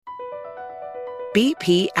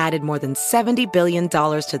BP added more than $70 billion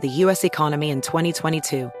to the U.S. economy in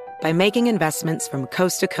 2022 by making investments from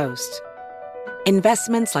coast to coast.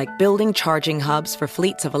 Investments like building charging hubs for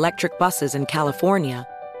fleets of electric buses in California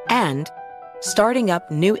and starting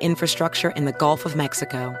up new infrastructure in the Gulf of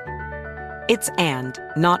Mexico. It's and,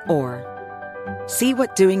 not or. See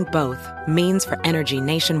what doing both means for energy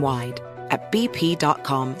nationwide at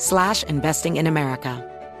bp.com/investing in America.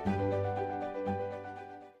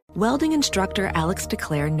 Welding instructor Alex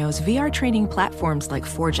DeClaire knows VR training platforms like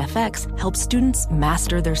Forge FX help students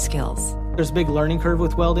master their skills. There's a big learning curve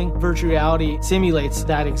with welding. Virtual reality simulates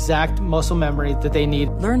that exact muscle memory that they need.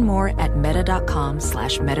 Learn more at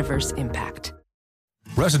meta.com/metaverse impact.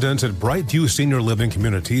 Residents at Brightview Senior Living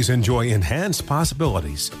Communities enjoy enhanced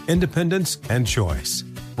possibilities, independence, and choice.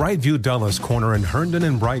 Brightview Dulles Corner in Herndon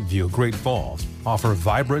and Brightview, Great Falls, offer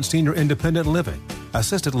vibrant senior independent living,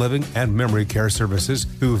 assisted living, and memory care services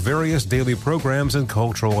through various daily programs and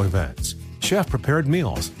cultural events. Chef-prepared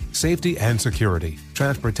meals, safety and security,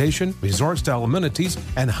 transportation, resort-style amenities,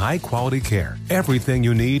 and high-quality care. Everything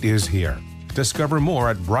you need is here. Discover more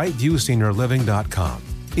at brightviewseniorliving.com.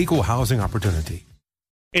 Equal housing opportunity.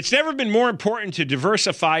 It's never been more important to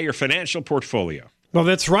diversify your financial portfolio. Well,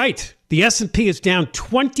 that's right. The S&P is down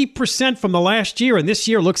 20% from the last year, and this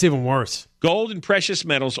year looks even worse. Gold and precious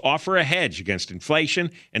metals offer a hedge against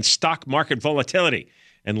inflation and stock market volatility.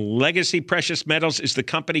 And Legacy Precious Metals is the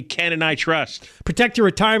company Ken and I trust. Protect your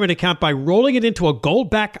retirement account by rolling it into a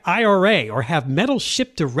gold-backed IRA or have metals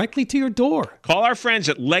shipped directly to your door. Call our friends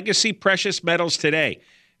at Legacy Precious Metals today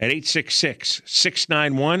at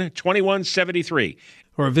 866-691-2173.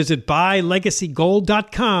 Or visit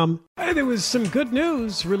buylegacygold.com. Hey, there was some good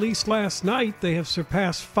news released last night. They have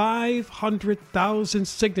surpassed 500,000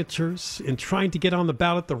 signatures in trying to get on the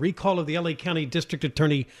ballot the recall of the LA County District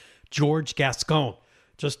Attorney George Gascon.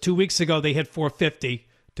 Just 2 weeks ago, they hit 450.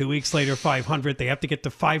 2 weeks later, 500. They have to get to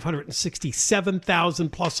 567,000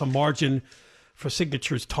 plus a margin for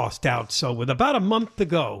signatures tossed out. So with about a month to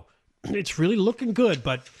go, it's really looking good,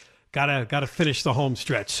 but gotta finish the home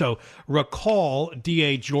stretch. So recall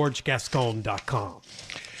DAGeorgeGascon.com.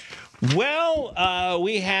 Well,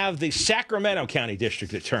 we have the Sacramento County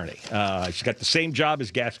District Attorney. She's got the same job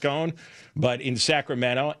as Gascon, but in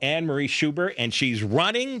Sacramento, Anne Marie Schubert, and she's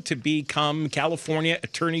running to become California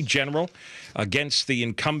Attorney General against the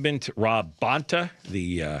incumbent Rob Bonta.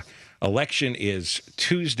 The election is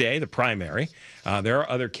Tuesday, the primary. There are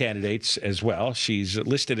other candidates as well. She's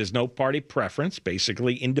listed as no party preference,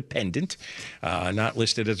 basically independent, not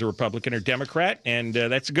listed as a Republican or Democrat, and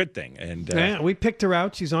that's a good thing. And yeah, we picked her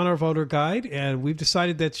out. She's on our voter guide, and we've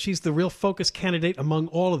decided that she's the real focus candidate among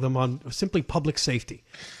all of them on simply public safety.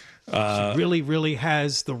 She really, really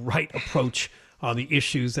has the right approach on the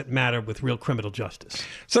issues that matter with real criminal justice.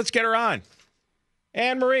 So let's get her on.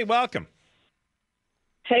 Anne Marie, welcome.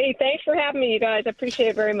 Hey, thanks for having me, you guys. I appreciate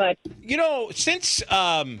it very much. You know, since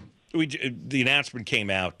the announcement came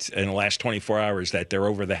out in the last 24 hours that they're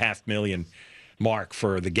over the 500,000 mark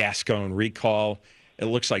for the Gascon recall, it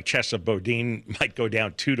looks like Chesa Boudin might go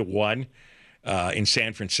down 2-1 in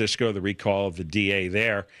San Francisco, the recall of the DA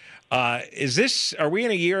there. Are we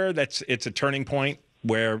in a year it's a turning point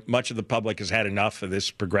where much of the public has had enough of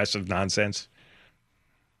this progressive nonsense?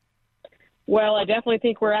 Well, I definitely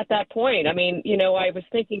think we're at that point. I mean, you know, I was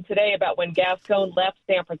thinking today about when Gascon left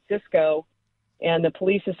San Francisco and the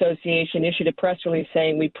police association issued a press release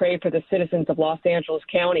saying we pray for the citizens of Los Angeles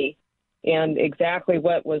County. And exactly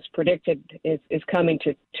what was predicted is coming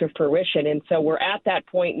to fruition. And so we're at that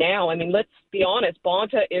point now. I mean, let's be honest,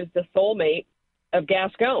 Bonta is the soulmate of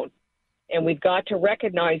Gascon. And we've got to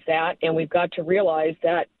recognize that, and we've got to realize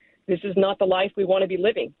that this is not the life we want to be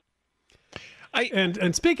living.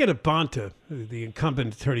 And speaking of Bonta, the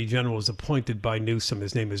incumbent attorney general was appointed by Newsom.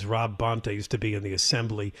 His name is Rob Bonta, used to be in the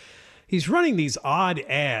assembly. He's running these odd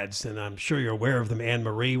ads, and I'm sure you're aware of them, Anne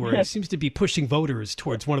Marie, where he seems to be pushing voters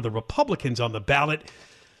towards one of the Republicans on the ballot.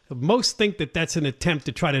 Most think that that's an attempt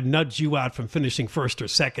to try to nudge you out from finishing first or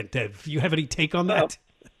second. Do you have any take on that?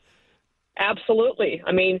 Oh, absolutely.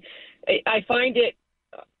 I mean, I find it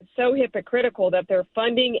so hypocritical that they're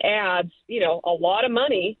funding ads, you know, a lot of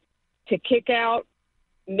money to kick out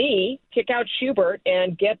Schubert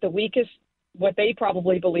and get the weakest, what they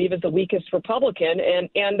probably believe is the weakest Republican.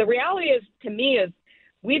 And the reality is, to me, is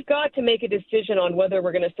we've got to make a decision on whether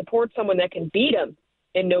we're going to support someone that can beat him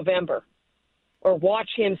in November or watch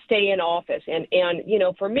him stay in office. And you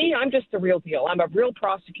know, for me, I'm just the real deal. I'm a real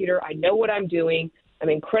prosecutor. I know what I'm doing. I'm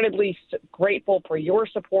incredibly grateful for your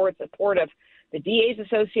support of the DAs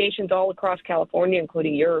associations all across California,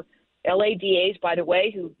 including your LA DAs, by the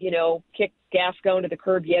way, who, you know, kicked Gascon to the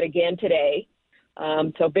curb yet again today.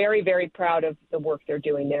 So very, very proud of the work they're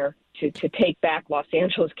doing there to take back Los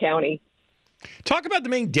Angeles County. Talk about the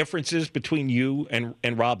main differences between you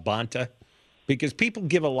and Rob Bonta, because people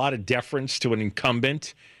give a lot of deference to an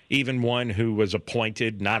incumbent, even one who was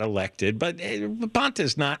appointed, not elected. But Bonta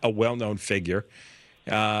is not a well-known figure.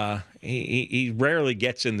 He rarely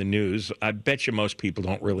gets in the news. I bet you most people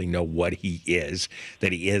don't really know what he is,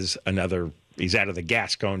 that he is he's out of the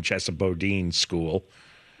Gascon Chesa-Boudin school.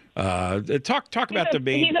 Talk about the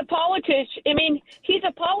main. He's a politician. I mean, he's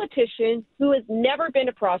a politician who has never been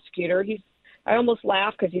a prosecutor. I almost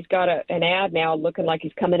laugh because he's got an ad now looking like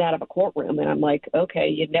he's coming out of a courtroom. And I'm like, okay,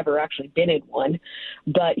 you'd never actually been in one.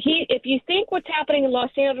 But if you think what's happening in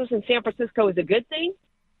Los Angeles and San Francisco is a good thing,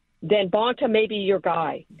 then Bonta may be your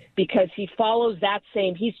guy, because he follows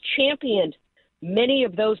he's championed many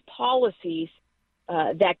of those policies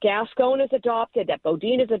that Gascon has adopted, that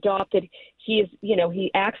Boudin has adopted.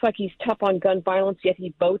 He acts like he's tough on gun violence, yet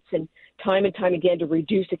he votes and time again to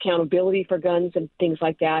reduce accountability for guns and things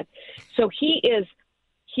like that. So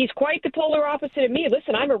he's quite the polar opposite of me.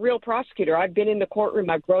 Listen, I'm a real prosecutor. I've been in the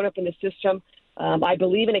courtroom. I've grown up in the system. I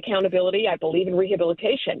believe in accountability. I believe in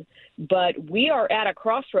rehabilitation. But we are at a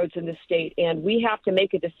crossroads in this state, and we have to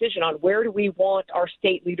make a decision on where do we want our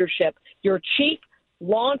state leadership, your chief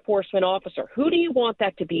law enforcement officer. Who do you want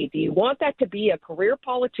that to be? Do you want that to be a career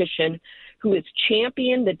politician who has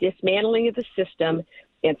championed the dismantling of the system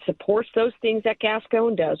and supports those things that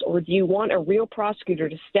Gascon does? Or do you want a real prosecutor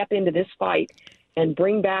to step into this fight and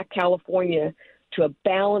bring back California to a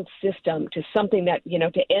balanced system, to something that,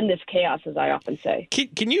 to end this chaos, as I often say?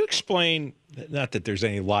 Can you explain, not that there's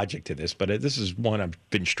any logic to this, but this is one I've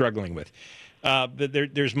been struggling with.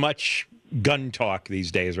 There's much gun talk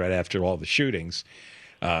these days right after all the shootings.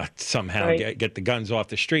 Somehow right. get the guns off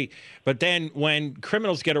the street. But then when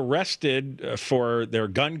criminals get arrested for their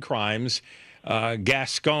gun crimes,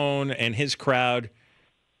 Gascon and his crowd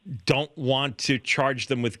don't want to charge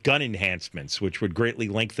them with gun enhancements, which would greatly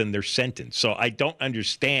lengthen their sentence. So I don't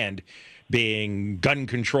understand being gun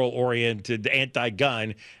control oriented,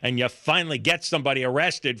 anti-gun, and you finally get somebody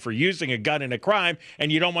arrested for using a gun in a crime,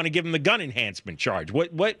 and you don't want to give them the gun enhancement charge. What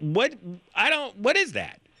is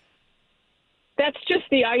that? That's just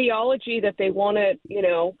the ideology that they want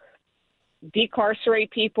to, decarcerate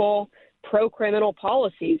people, pro-criminal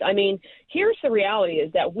policies. I mean, here's the reality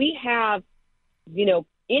is that we have,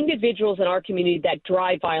 individuals in our community that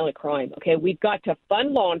drive violent crime. Okay, we've got to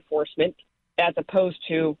fund law enforcement as opposed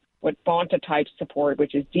to what Bonta types support,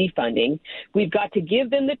 which is defunding. We've got to give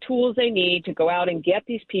them the tools they need to go out and get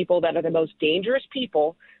these people that are the most dangerous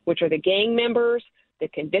people, which are the gang members, the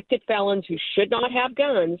convicted felons who should not have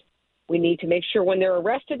guns. We need to make sure when they're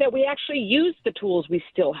arrested that we actually use the tools we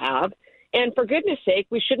still have. And for goodness sake,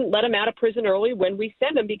 we shouldn't let them out of prison early when we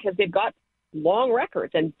send them, because they've got long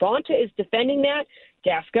records. And Bonta is defending that.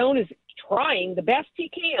 Gascon is trying the best he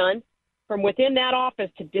can from within that office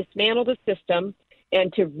to dismantle the system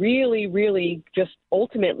and to really, really just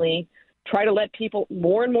ultimately try to let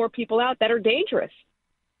more and more people out that are dangerous.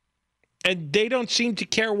 And they don't seem to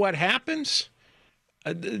care what happens.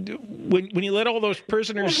 When you let all those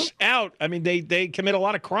prisoners out, I mean, they commit a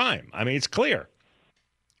lot of crime. I mean, it's clear.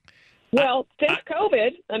 Well, since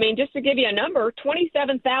COVID, I mean, just to give you a number,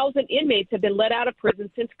 27,000 inmates have been let out of prison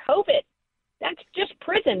since COVID. That's just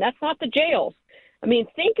prison. That's not the jails. I mean,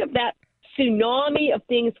 think of that tsunami of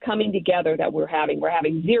things coming together that we're having. We're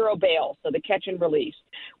having zero bail, so the catch and release.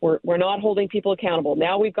 We're not holding people accountable.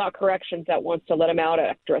 Now we've got corrections that wants to let them out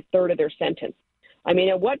after a third of their sentence. I mean,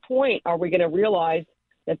 at what point are we going to realize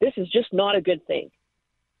that this is just not a good thing?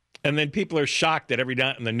 And then people are shocked that every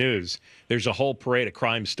night in the news, there's a whole parade of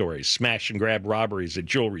crime stories, smash and grab robberies at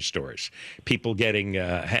jewelry stores, people getting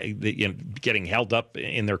held up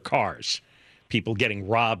in their cars, people getting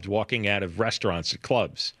robbed walking out of restaurants and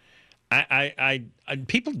clubs.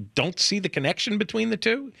 People don't see the connection between the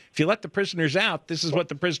two. If you let the prisoners out, this is what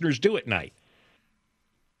the prisoners do at night.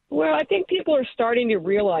 Well, I think people are starting to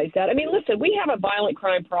realize that. I mean, listen, we have a violent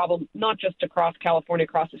crime problem, not just across California,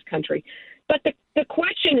 across this country. But the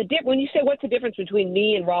question, when you say what's the difference between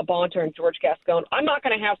me and Rob Bonta and George Gascon, I'm not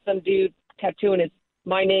going to have some dude tattooing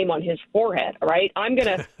my name on his forehead, all right? I'm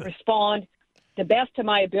going to respond the best to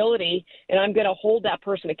my ability, and I'm going to hold that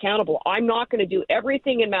person accountable. I'm not going to do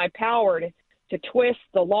everything in my power to twist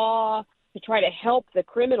the law, to try to help the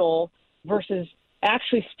criminal versus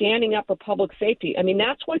actually standing up for public safety. I mean,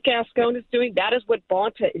 that's what Gascon is doing. That is what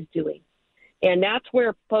Bonta is doing. And that's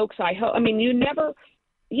where folks,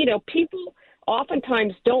 people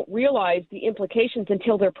oftentimes don't realize the implications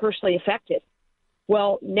until they're personally affected.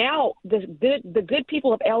 Well, now the good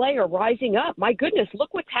people of LA are rising up. My goodness,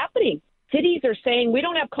 look what's happening. cities are saying we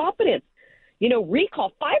don't have confidence.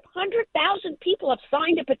 Recall 500,000 people have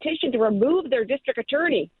signed a petition to remove their district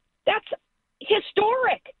attorney. That's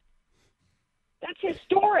historic.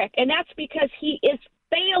 And that's because he is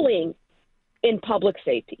failing in public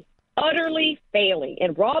safety, utterly failing.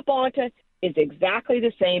 And Rob Bonta is exactly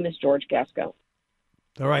the same as George Gascon.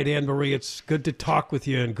 All right, Anne Marie, it's good to talk with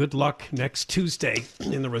you, and good luck next Tuesday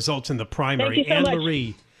in the results in the primary. Thank you so Anne much.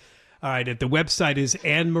 Marie. All right, the website is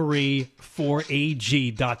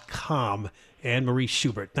annemarie4ag.com. Anne Marie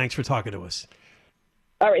Schubert. Thanks for talking to us.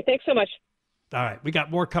 All right, thanks so much. All right, we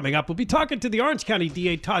got more coming up. We'll be talking to the Orange County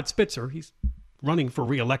DA, Todd Spitzer. He's running for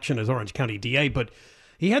re-election as Orange County DA, but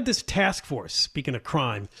he had this task force, speaking of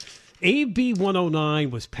crime. AB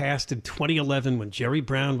 109 was passed in 2011 when Jerry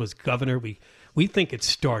Brown was governor. We think it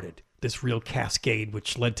started this real cascade,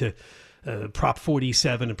 which led to Prop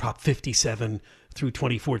 47 and Prop 57 through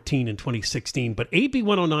 2014 and 2016. But AB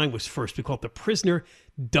 109 was first. We call it the Prisoner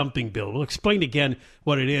Dumping Bill. We'll explain again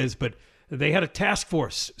what it is, but they had a task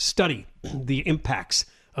force study the impacts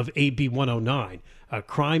of AB 109, a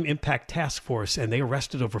crime impact task force, and they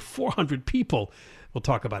arrested over 400 people. We'll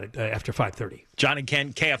talk about it after 5:30. John and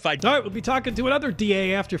Ken, KFI. All right, we'll be talking to another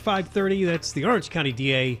DA after 5:30. That's the Orange County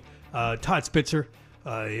DA, Todd Spitzer.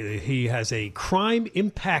 He has a crime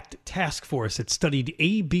impact task force that studied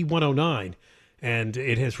AB 109, and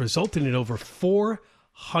it has resulted in over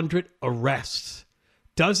 400 arrests,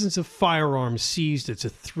 dozens of firearms seized. It's a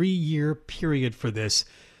 3-year period for this.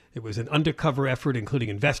 It was an undercover effort, including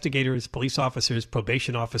investigators, police officers,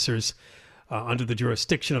 probation officers, under the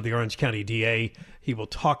jurisdiction of the Orange County DA. He will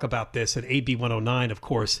talk about this. And AB 109, of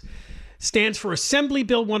course, stands for Assembly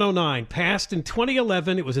Bill 109, passed in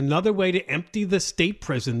 2011. It was another way to empty the state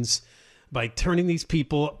prisons by turning these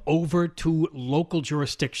people over to local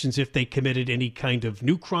jurisdictions if they committed any kind of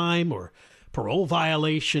new crime or parole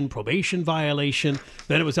violation, probation violation.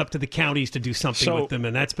 Then it was up to the counties to do something with them,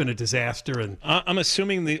 and that's been a disaster. And I'm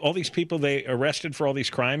assuming all these people they arrested for all these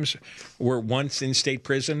crimes were once in state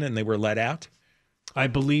prison and they were let out? I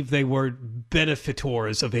believe they were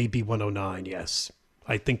benefactors of AB 109, yes.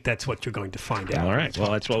 I think that's what you're going to find out. All right.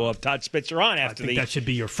 Well, that's what we'll have Todd Spitzer on after that should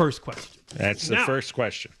be your first question. That's the first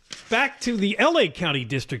question. Back to the L.A. County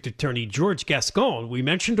District Attorney, George Gascon. We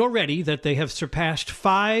mentioned already that they have surpassed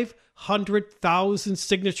 500,000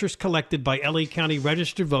 signatures collected by L.A. County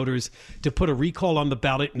registered voters to put a recall on the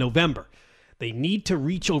ballot in November. They need to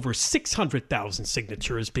reach over 600,000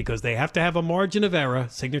 signatures because they have to have a margin of error.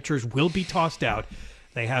 Signatures will be tossed out.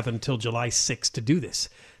 They have until July 6th to do this.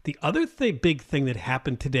 The other big thing that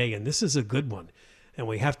happened today, and this is a good one, and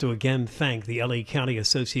we have to again thank the L.A. County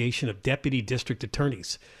Association of Deputy District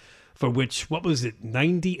Attorneys, for which,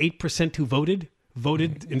 98% who voted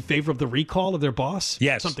in favor of the recall of their boss?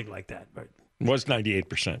 Yes. Something like that. Right? It was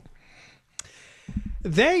 98%.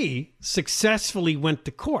 They successfully went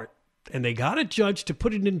to court, and they got a judge to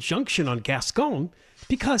put an injunction on Gascon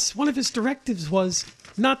because one of his directives was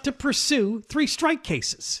not to pursue 3-strike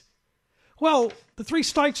cases. Well, the 3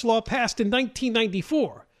 strikes law passed in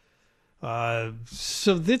 1994.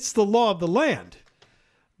 So that's the law of the land.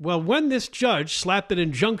 Well, when this judge slapped an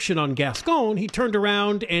injunction on Gascon, he turned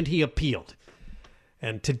around and he appealed.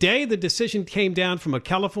 And today the decision came down from a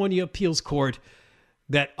California appeals court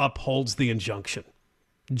that upholds the injunction.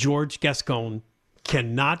 George Gascon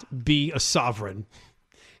cannot be a sovereign.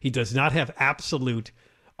 He does not have absolute,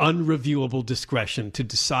 unreviewable discretion to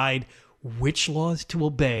decide which laws to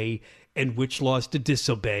obey and which laws to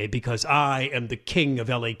disobey, because I am the king of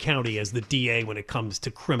L.A. County as the DA when it comes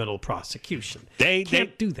to criminal prosecution. They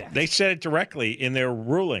can't do that. They said it directly in their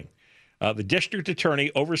ruling. The district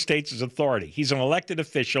attorney overstates his authority. He's an elected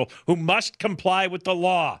official who must comply with the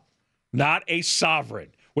law, not a sovereign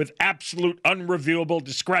with absolute unreviewable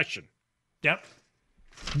discretion. Yep.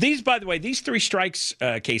 These, by the way, these 3 strikes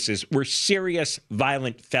cases were serious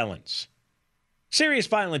violent felons. Serious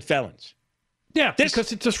violent felons. Yeah,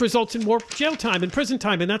 because it just results in more jail time and prison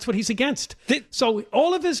time, and that's what he's against. So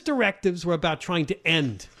all of his directives were about trying to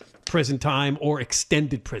end prison time or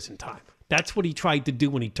extended prison time. That's what he tried to do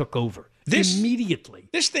when he took over. Immediately.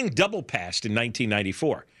 This thing double passed in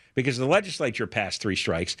 1994 because the legislature passed 3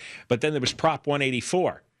 strikes, but then there was Prop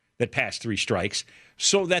 184 that passed 3 strikes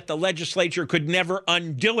so that the legislature could never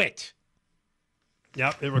undo it.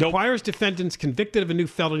 Yep, it requires defendants convicted of a new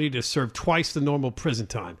felony to serve twice the normal prison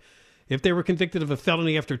time. If they were convicted of a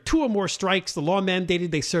felony after 2 or more strikes, the law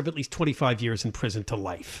mandated they serve at least 25 years in prison to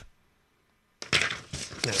life.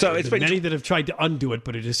 So it's been many that have tried to undo it,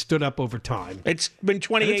 but it has stood up over time. It's been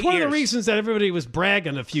 28 years. It's one of the reasons that everybody was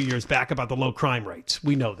bragging a few years back about the low crime rates.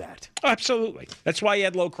 We know that. Absolutely. That's why you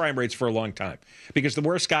had low crime rates for a long time, because the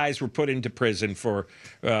worst guys were put into prison for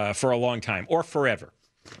a long time or forever.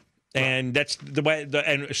 And that's the way.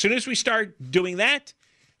 And as soon as we start doing that,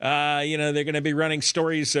 they're going to be running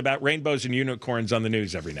stories about rainbows and unicorns on the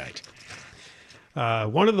news every night.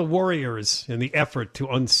 One of the warriors in the effort to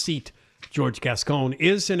unseat George Gascon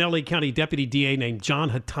is an LA County Deputy DA named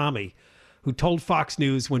John Hatami, who told Fox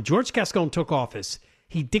News when George Gascon took office,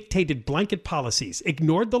 he dictated blanket policies,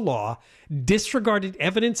 ignored the law, disregarded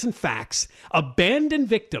evidence and facts, abandoned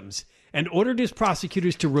victims, and ordered his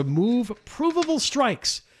prosecutors to remove provable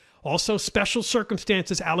strikes, also special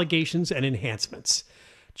circumstances, allegations, and enhancements.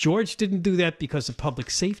 George didn't do that because of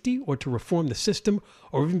public safety or to reform the system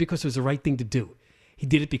or even because it was the right thing to do. He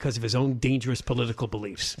did it because of his own dangerous political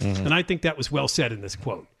beliefs. Mm-hmm. And I think that was well said in this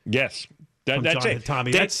quote. Yes. That's John it.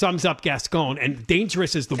 Hatami. That sums up Gascon, and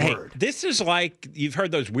dangerous is the word. This is like, you've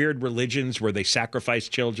heard those weird religions where they sacrifice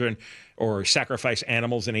children or sacrifice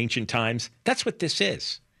animals in ancient times. That's what this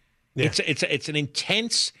is. Yeah. It's an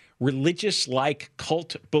intense religious-like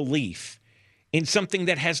cult belief in something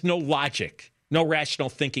that has no logic, no rational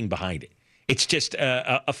thinking behind it. It's just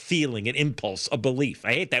a feeling, an impulse, a belief.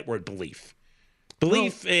 I hate that word belief.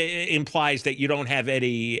 Belief implies that you don't have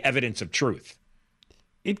any evidence of truth.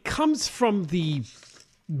 It comes from the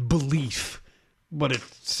belief, but it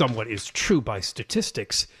somewhat is true by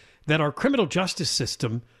statistics, that our criminal justice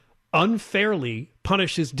system unfairly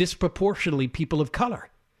punishes disproportionately people of color.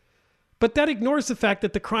 But that ignores the fact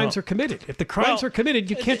that the crimes are committed. If the crimes are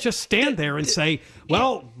committed, you can't just stand there and say,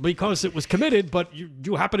 well, because it was committed, but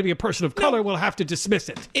you happen to be a person of color, we'll have to dismiss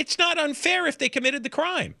it. It's not unfair if they committed the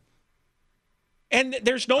crime. And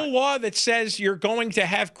there's no law that says you're going to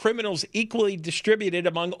have criminals equally distributed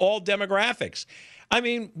among all demographics. I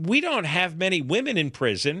mean, we don't have many women in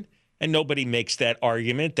prison, and nobody makes that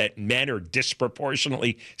argument that men are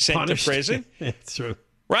disproportionately sent punished to prison. It's true.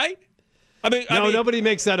 Right? I mean, nobody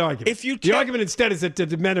makes that argument. The argument instead is that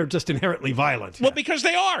the men are just inherently violent. Well, because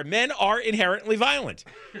they are. Men are inherently violent.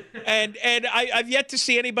 and I've yet to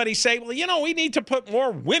see anybody say, well, we need to put more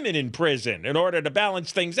women in prison in order to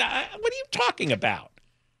balance things out. What are you talking about?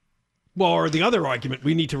 Well, or the other argument,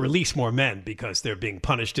 we need to release more men because they're being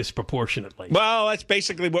punished disproportionately. Well, that's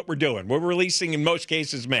basically what we're doing. We're releasing, in most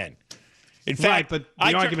cases, men. In fact, right, but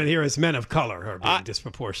the argument here is men of color are being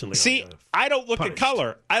disproportionately See, I don't look punished. at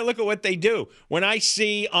color. I look at what they do. When I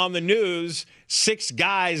see on the news 6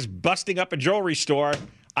 guys busting up a jewelry store,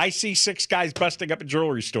 I see 6 guys busting up a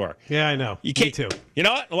jewelry store. Yeah, I know. You can't, Me too. You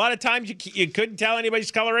know what? A lot of times you couldn't tell anybody's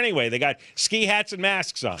color anyway. They got ski hats and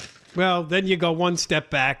masks on. Well, then you go one step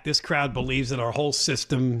back. This crowd believes that our whole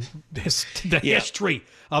system, history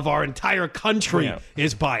of our entire country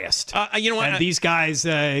is biased. You know what? And these guys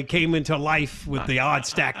came into life with the odds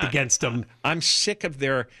stacked against them. I'm sick of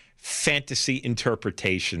their fantasy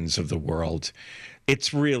interpretations of the world.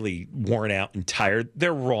 It's really worn out and tired.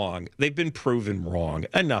 They're wrong. They've been proven wrong.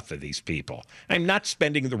 Enough of these people. I'm not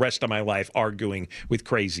spending the rest of my life arguing with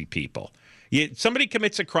crazy people. Somebody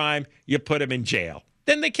commits a crime, you put them in jail.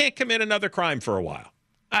 Then they can't commit another crime for a while.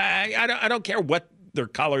 I don't care what their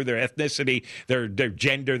color, their ethnicity, their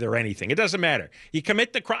gender, their anything. It doesn't matter. You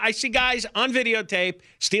commit the crime. I see guys on videotape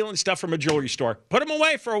stealing stuff from a jewelry store. Put them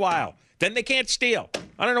away for a while. Then they can't steal.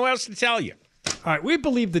 I don't know what else to tell you. All right, we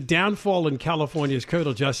believe the downfall in California's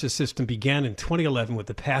criminal justice system began in 2011 with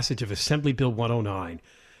the passage of Assembly Bill 109.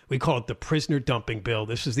 We call it the prisoner dumping bill.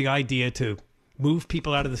 This is the idea to move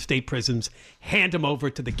people out of the state prisons, hand them over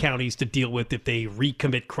to the counties to deal with if they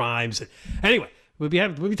recommit crimes. Anyway, we'll be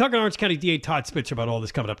talking to Orange County DA Todd Spitzer about all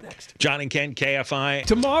this coming up next. John and Ken, KFI.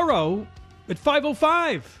 Tomorrow at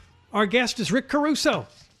 5:05, our guest is Rick Caruso.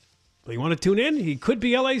 Well, you want to tune in? He could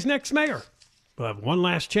be LA's next mayor. We'll have one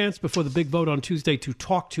last chance before the big vote on Tuesday to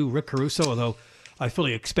talk to Rick Caruso, although I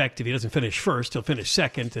fully expect if he doesn't finish first, he'll finish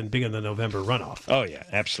second and begin the November runoff. Oh, yeah,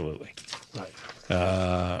 absolutely. Right.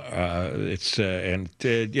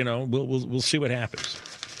 We'll see what happens.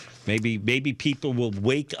 Maybe people will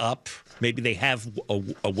wake up. Maybe they have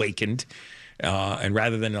awakened, and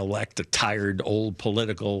rather than elect a tired old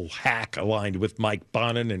political hack aligned with Mike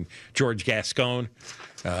Bonin and George Gascon,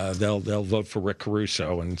 they'll vote for Rick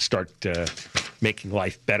Caruso and start making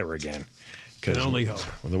life better again. Can only hope.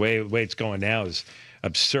 The way it's going now is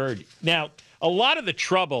absurd. Now, a lot of the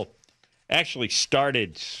trouble actually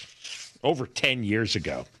started over 10 years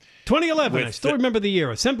ago. 2011. I still remember the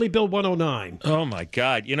year. Assembly Bill 109. Oh, my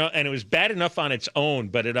God. And it was bad enough on its own,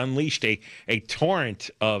 but it unleashed a torrent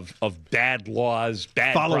of bad laws,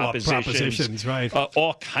 bad follow-up propositions, right?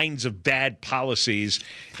 All kinds of bad policies.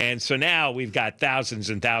 And so now we've got thousands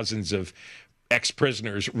and thousands of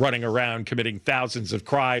ex-prisoners running around committing thousands of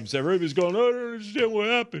crimes. Everybody's going, I don't understand what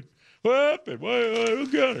happened. What happened?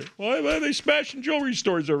 Why are they smashing jewelry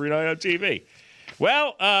stores every night on TV?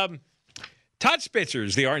 Well, Todd Spitzer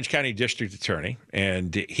is the Orange County District Attorney,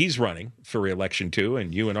 and he's running for re-election too,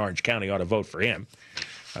 and you in Orange County ought to vote for him.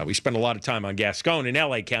 We spend a lot of time on Gascon in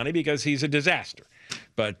L.A. County because he's a disaster.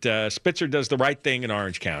 But Spitzer does the right thing in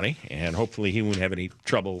Orange County, and hopefully he won't have any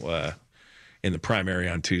trouble in the primary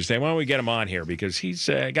on Tuesday. Why don't we get him on here? Because he's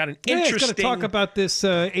got an interesting... he's going to talk about this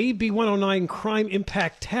AB 109 Crime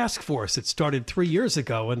Impact Task Force that started 3 years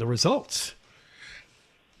ago and the results.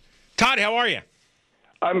 Todd, how are you?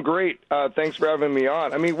 I'm great. Thanks for having me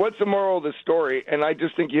on. I mean, what's the moral of the story? And I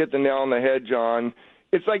just think you hit the nail on the head, John.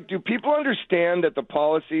 It's like, do people understand that the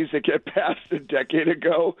policies that get passed a decade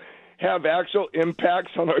ago have actual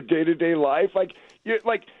impacts on our day-to-day life?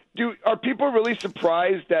 Are people really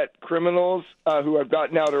surprised that criminals who have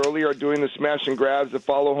gotten out early are doing the smash and grabs, the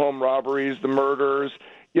follow-home robberies, the murders?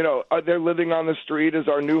 They're living on the street as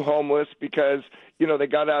our new homeless because, they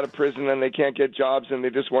got out of prison and they can't get jobs and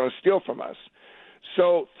they just want to steal from us.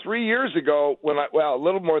 So 3 years ago, a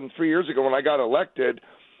little more than 3 years ago when I got elected,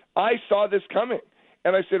 I saw this coming.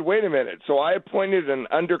 And I said, wait a minute. So I appointed an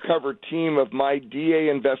undercover team of my DA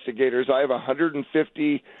investigators. I have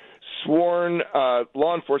 150 sworn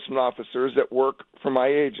law enforcement officers that work for my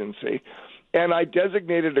agency. And I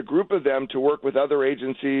designated a group of them to work with other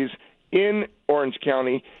agencies in Orange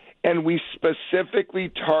County. And we specifically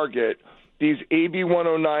target these AB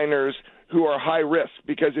 109ers who are high risk.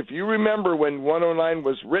 Because if you remember when 109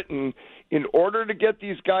 was written, in order to get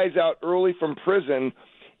these guys out early from prison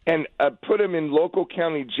and put them in local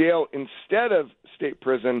county jail instead of state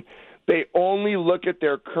prison, they only look at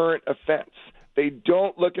their current offense. They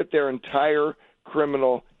don't look at their entire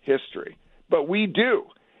criminal history. But we do.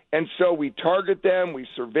 And so we target them, we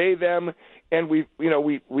survey them, and we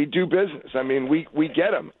do business. I mean, we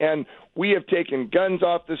get them. And we have taken guns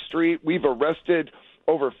off the street. We've arrested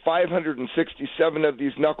over 567 of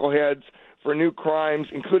these knuckleheads for new crimes,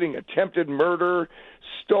 including attempted murder,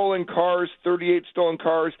 stolen cars, 38 stolen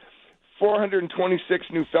cars, 426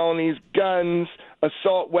 new felonies, guns,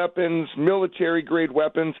 assault weapons, military-grade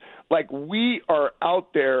weapons. Like, we are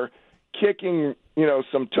out there kicking,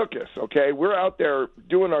 some tuchus, okay? We're out there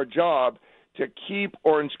doing our job to keep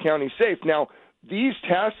Orange County safe. Now, these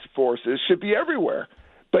task forces should be everywhere.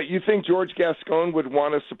 But you think George Gascon would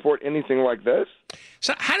want to support anything like this?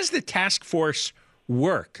 So how does the task force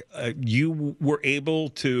work? You were able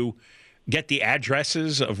to get the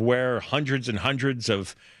addresses of where hundreds and hundreds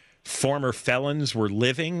of former felons were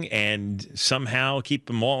living and somehow keep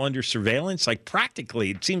them all under surveillance? Like,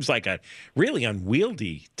 practically, it seems like a really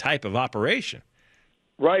unwieldy type of operation.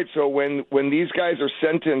 Right. So when these guys are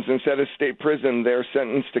sentenced instead of state prison, they're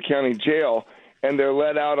sentenced to county jail, and they're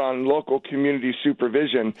let out on local community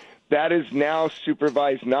supervision. That is now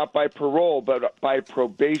supervised not by parole, but by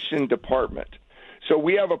probation department. So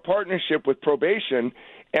we have a partnership with probation,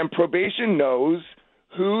 and probation knows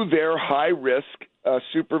who their high-risk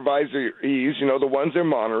supervisees, the ones they're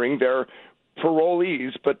monitoring. They're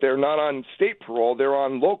parolees, but they're not on state parole. They're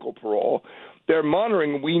on local parole. They're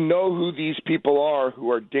monitoring. We know who these people are who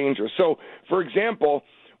are dangerous. So, for example,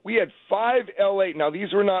 we had 5 L.A. Now,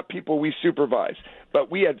 these were not people we supervised, but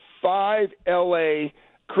we had 5 L.A.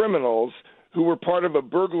 criminals who were part of a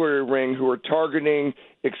burglary ring who were targeting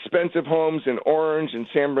expensive homes in Orange and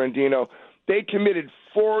San Bernardino. They committed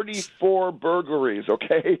 44 burglaries,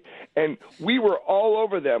 okay? And we were all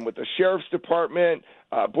over them with the Sheriff's Department,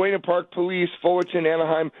 Buena Park Police, Fullerton,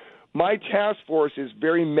 Anaheim. My task force is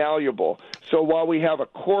very malleable. So while we have a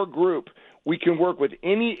core group, we can work with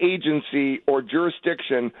any agency or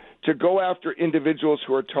jurisdiction to go after individuals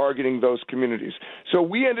who are targeting those communities. So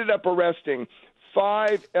we ended up arresting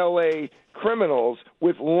 5 L.A. criminals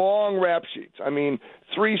with long rap sheets. I mean,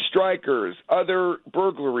 3 strikers, other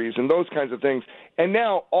burglaries, and those kinds of things. And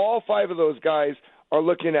now all 5 of those guys are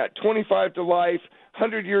looking at 25 to life,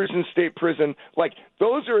 100 years in state prison. Like,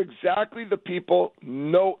 those are exactly the people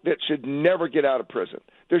that should never get out of prison.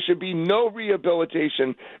 There should be no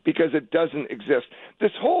rehabilitation because it doesn't exist.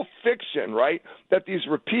 This whole fiction, right, that these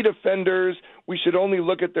repeat offenders, we should only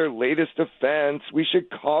look at their latest offense, we should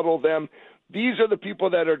coddle them. These are the people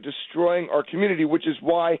that are destroying our community, which is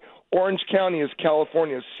why Orange County is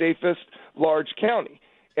California's safest large county.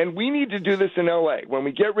 And we need to do this in L.A. When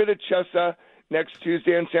we get rid of Chesa, next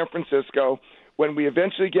Tuesday in San Francisco, when we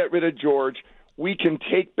eventually get rid of George, we can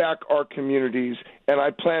take back our communities, and I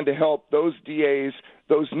plan to help those DAs,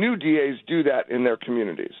 those new DAs, do that in their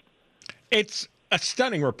communities. It's a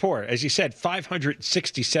stunning report. As you said,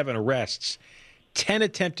 567 arrests, 10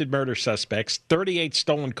 attempted murder suspects, 38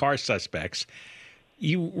 stolen car suspects.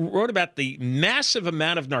 You wrote about the massive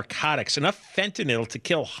amount of narcotics, enough fentanyl to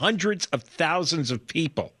kill hundreds of thousands of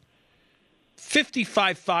people,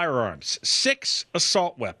 55 firearms, 6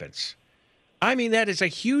 assault weapons. I mean, that is a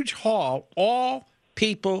huge haul, all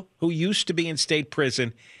people who used to be in state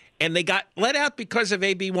prison, and they got let out because of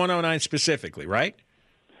AB 109 specifically, right?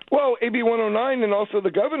 Well, AB 109 and also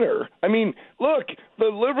the governor. I mean, look, the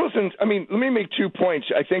liberals let me make 2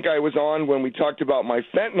 points. I think I was on when we talked about my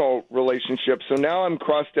fentanyl relationship, so now I'm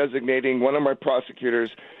cross-designating one of my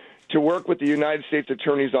prosecutors to work with the United States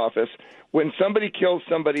Attorney's Office. When somebody kills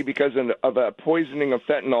somebody because of a poisoning of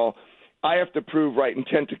fentanyl, I have to prove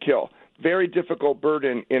intent to kill. Very difficult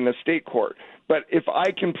burden in a state court. But if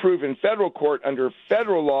I can prove in federal court under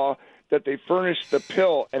federal law that they furnished the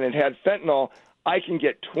pill and it had fentanyl, I can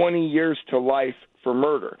get 20 years to life for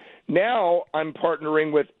murder. Now I'm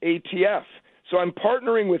partnering with ATF. So I'm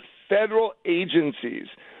partnering with federal agencies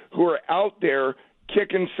who are out there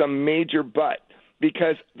kicking some major butt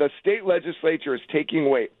because the state legislature is taking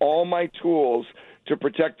away all my tools to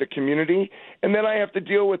protect the community. And then I have to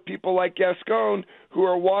deal with people like Gascon who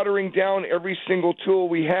are watering down every single tool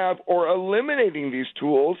we have or eliminating these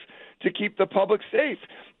tools to keep the public safe.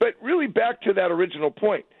 But really back to that original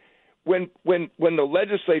point, when the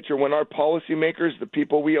legislature, when our policymakers, the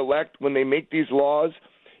people we elect, when they make these laws,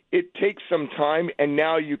 it takes some time, and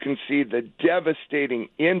now you can see the devastating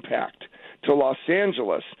impact to Los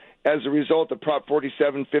Angeles as a result of Prop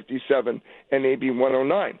 4757 and AB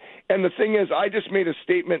 109. And the thing is, I just made a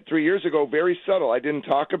statement 3 years ago, very subtle. I didn't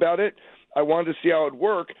talk about it. I wanted to see how it would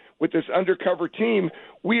work. With this undercover team,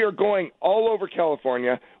 we are going all over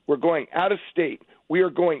California. We're going out of state. We are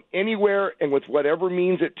going anywhere and with whatever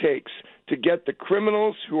means it takes to get the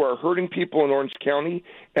criminals who are hurting people in Orange County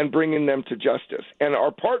and bringing them to justice. And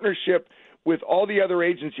our partnership with all the other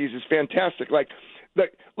agencies is fantastic.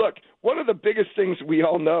 Look, one of the biggest things we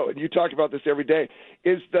all know, and you talk about this every day,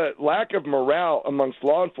 is the lack of morale amongst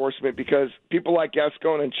law enforcement because people like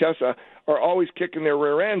Gascon and Chesa are always kicking their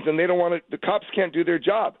rear ends, and they don't want to. The cops can't do their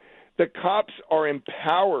job. The cops are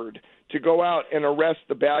empowered to go out and arrest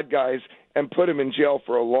the bad guys and put them in jail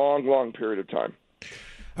for a long, long period of time.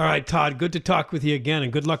 All right, Todd, good to talk with you again,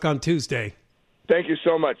 and good luck on Tuesday. Thank you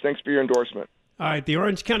so much. Thanks for your endorsement. All right, the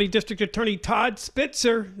Orange County District Attorney Todd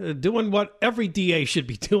Spitzer doing what every DA should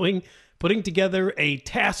be doing, putting together a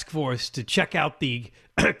task force to check out the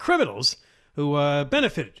criminals who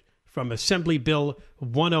benefited from Assembly Bill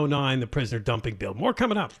 109, the prisoner dumping bill. More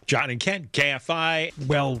coming up. John and Ken, KFI.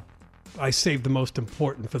 Well, I saved the most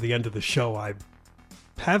important for the end of the show. I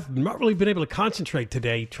have not really been able to concentrate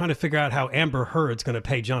today trying to figure out how Amber Heard's going to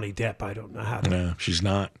pay Johnny Depp. I don't know how to. No, she's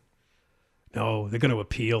not. No, they're going to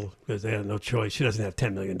appeal because they have no choice. She doesn't have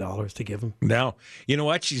 $10 million to give him. No. You know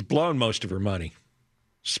what? She's blown most of her money.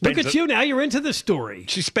 Look at you. Now you're into the story.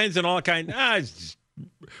 She spends it all kind. I was just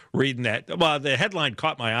reading that. Well, the headline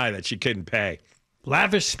caught my eye that she couldn't pay.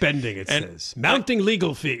 Lavish spending, it says. Mounting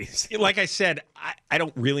legal fees. Like I said, I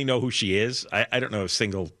don't really know who she is. I don't know a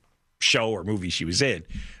single show or movie she was in.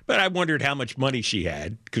 But I wondered how much money she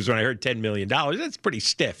had, because when I heard $10 million, that's pretty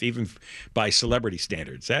stiff, even by celebrity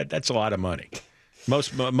standards. That's a lot of money.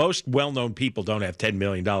 Most well-known people don't have $10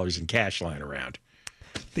 million in cash lying around.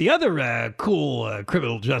 The other cool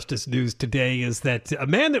criminal justice news today is that a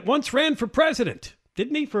man that once ran for president,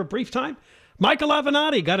 didn't he, for a brief time? Michael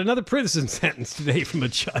Avenatti got another prison sentence today from a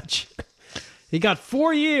judge. He got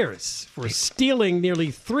 4 years for stealing nearly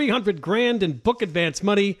 $300,000 in book advance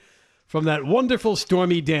money from that wonderful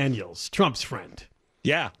Stormy Daniels, Trump's friend.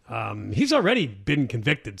 Yeah. He's already been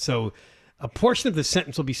convicted, so a portion of the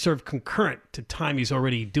sentence will be served concurrent to time he's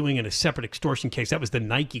already doing in a separate extortion case. That was the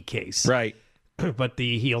Nike case. Right. But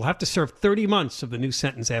he'll have to serve 30 months of the new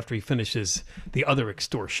sentence after he finishes the other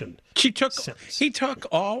extortion. He took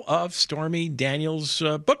all of Stormy Daniels'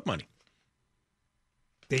 book money.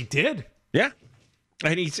 They did? Yeah.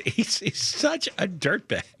 And he's such a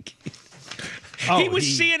dirtbag. He was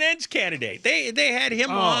CNN's candidate. They had him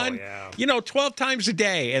on, 12 times a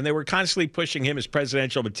day, and they were constantly pushing him as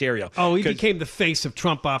presidential material. Oh, he became the face of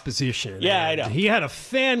Trump opposition. Yeah, I know. He had a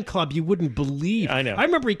fan club you wouldn't believe. I know. I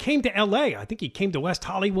remember he came to L.A. I think he came to West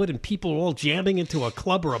Hollywood, and people were all jamming into a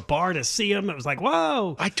club or a bar to see him. It was like,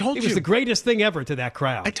 whoa. I told you. It was the greatest thing ever to that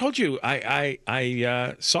crowd. I told you.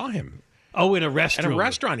 I saw him. Oh, in a restaurant. At a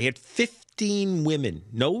restaurant. He had 15 women.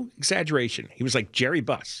 No exaggeration. He was like Jerry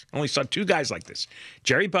Buss. I only saw two guys like this.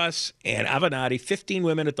 Jerry Buss and Avenatti, 15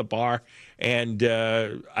 women at the bar. And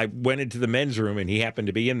I went into the men's room, and he happened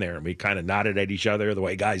to be in there. And we kind of nodded at each other the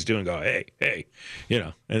way guys do and go, hey, hey,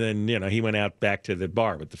 And then, he went out back to the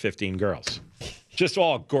bar with the 15 girls. Just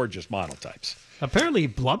all gorgeous model types. Apparently he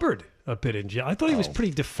blubbered a bit in jail. I thought he was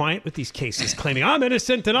pretty defiant with these cases, claiming, I'm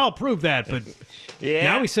innocent and I'll prove that. But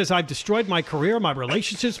now he says, I've destroyed my career, my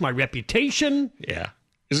relationships, my reputation. Yeah.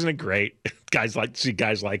 Isn't it great? See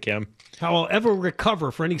guys like him. How I'll ever recover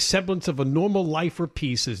for any semblance of a normal life or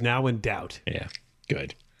peace is now in doubt. Yeah,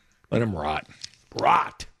 good. Let him rot.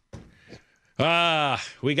 Rot.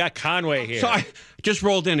 We got Conway here. So I just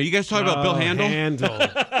rolled in. Are you guys talking about Bill Handel?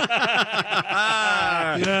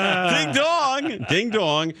 Ding dong, ding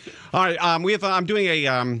dong. All right, I'm doing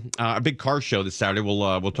a big car show this Saturday.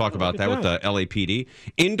 We'll talk about that with the LAPD.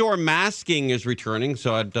 Indoor masking is returning,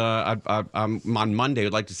 so on Monday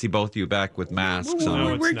I'd like to see both of you back with masks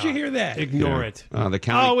on. Where'd you hear that? Ignore it. The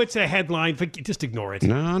county. It's a headline. Just ignore it.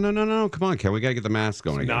 No. Come on, Ken. We gotta get the mask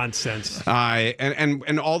going. Nonsense.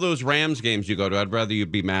 And all those Rams games you go to, I'd rather you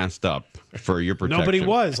be masked up for your protection. Nobody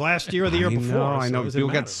was last year or the year before. I know. People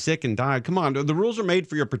got sick and died. Come on, the rules are made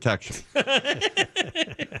for your protection.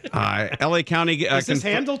 LA County. Is this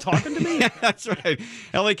Handel talking to me? Yeah, that's right.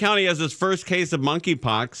 LA County has its first case of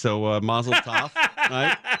monkeypox, so Mazel Tov.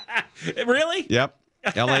 Right? Really? Yep.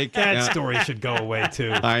 LA. That story should go away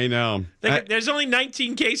too. I know. There's only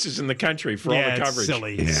 19 cases in the country for all the coverage.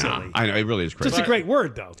 Silly. I know, it really is crazy. It's a great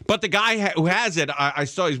word, though. But the guy who has it, I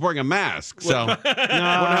saw he's wearing a mask. So I wonder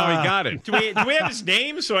how he got it. Do we have his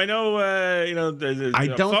name so I know? I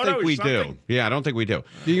don't think we do. Yeah, I don't think we do.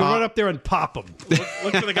 Do you run up there and pop him?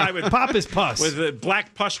 Look for the guy with pop his pus with the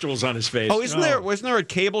black pustules on his face. Oh, wasn't there a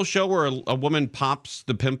cable show where a woman pops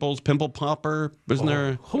the pimples? Pimple popper? Wasn't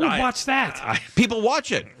there? Who would watch that? People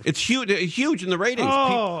watch it. It's huge in the ratings.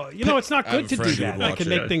 Oh, it's not good to do that. That can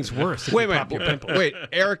make things worse. Wait,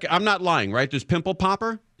 Eric, I'm not lying, right? There's Pimple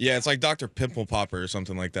Popper? Yeah, it's like Dr. Pimple Popper or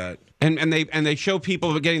something like that. And they show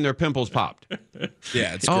people getting their pimples popped.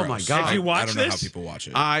 Yeah, it's gross. Oh my God! Have you watched I don't know this? how people watch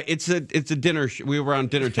it. It's a dinner. We were on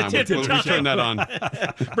dinner time. We turned that on.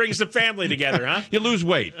 Brings the family together, huh? You lose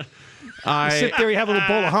weight. You sit there, you have a little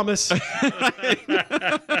bowl of hummus.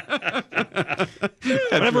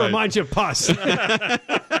 Whatever reminds you of pus.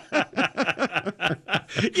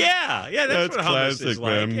 Yeah, that's what hummus is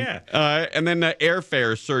like. Man. Yeah. And then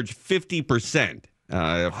airfare surged 50%.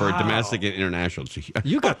 For domestic and international.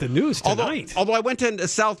 You got the news tonight. Although I went to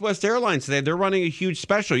Southwest Airlines today, they're running a huge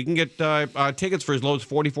special. You can get tickets for as low as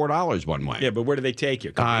 $44 one way. Yeah, but where do they take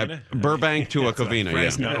you? Burbank to a Covina.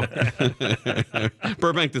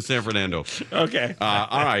 Burbank to San Fernando. Okay.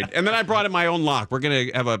 All right. And then I brought in my own lock. We're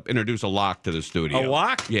going to introduce a lock to the studio. A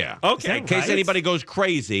lock? Yeah. Okay. In case anybody goes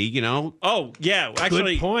crazy, Oh, yeah.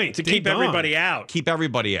 Actually, good point. To keep everybody out. Keep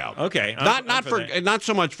everybody out. Okay. Not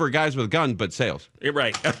so much for guys with guns, but sales. You're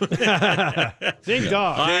right. Ding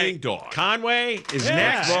dong. Ding dong. Conway is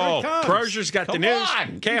next. Crozier's got the news.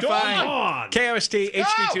 KFI, KOST,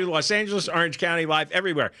 HD2, Los Angeles, Orange County, live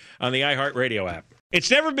everywhere on the iHeartRadio app.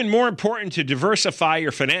 It's never been more important to diversify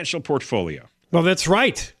your financial portfolio. Well, that's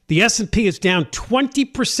right. The S&P is down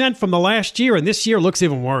 20% from the last year, and this year looks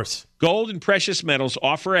even worse. Gold and precious metals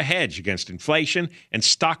offer a hedge against inflation and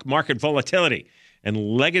stock market volatility. And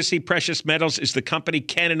Legacy Precious Metals is the company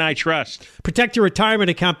Ken and I trust. Protect your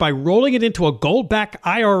retirement account by rolling it into a gold-backed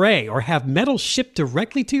IRA or have metals shipped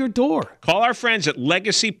directly to your door. Call our friends at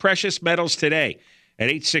Legacy Precious Metals today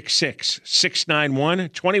at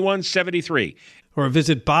 866-691-2173. Or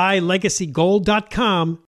visit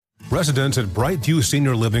buylegacygold.com. Residents at Brightview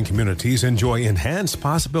Senior Living Communities enjoy enhanced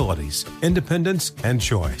possibilities, independence, and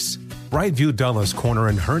choice. Brightview Dulles Corner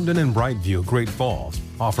in Herndon and Brightview, Great Falls,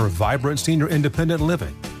 offer vibrant senior independent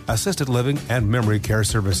living, assisted living, and memory care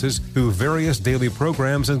services through various daily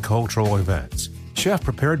programs and cultural events.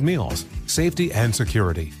 Chef-prepared meals, safety and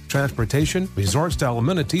security, transportation, resort-style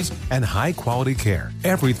amenities, and high-quality care.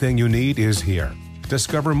 Everything you need is here.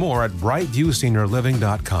 Discover more at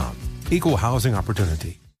brightviewseniorliving.com. Equal housing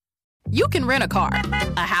opportunity. You can rent a car,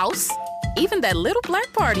 a house, even that little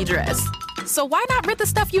black party dress. So why not rent the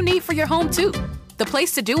stuff you need for your home, too? The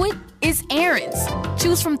place to do it is Aaron's.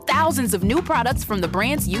 Choose from thousands of new products from the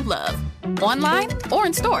brands you love, online or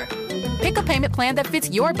in store. Pick a payment plan that fits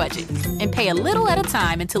your budget and pay a little at a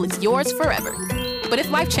time until it's yours forever. But if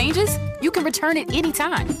life changes, you can return it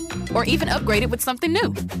anytime or even upgrade it with something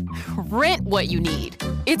new. Rent what you need.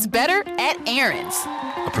 It's better at Aaron's.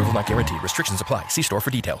 Approval not guaranteed. Restrictions apply. See store for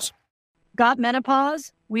details. Got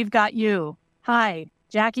menopause? We've got you. Hi,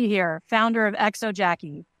 Jackie here, founder of Exo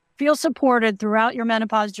Jackie. Feel supported throughout your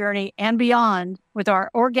menopause journey and beyond with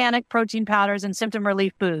our organic protein powders and symptom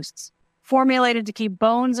relief boosts. Formulated to keep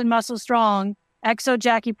bones and muscles strong, Exo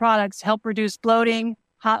Jackie products help reduce bloating,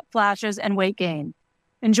 hot flashes, and weight gain.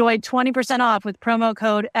 Enjoy 20% off with promo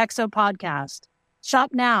code EXOPODCAST.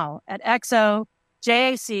 Shop now at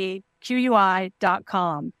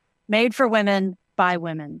exojacqui.com. Made for women by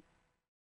women.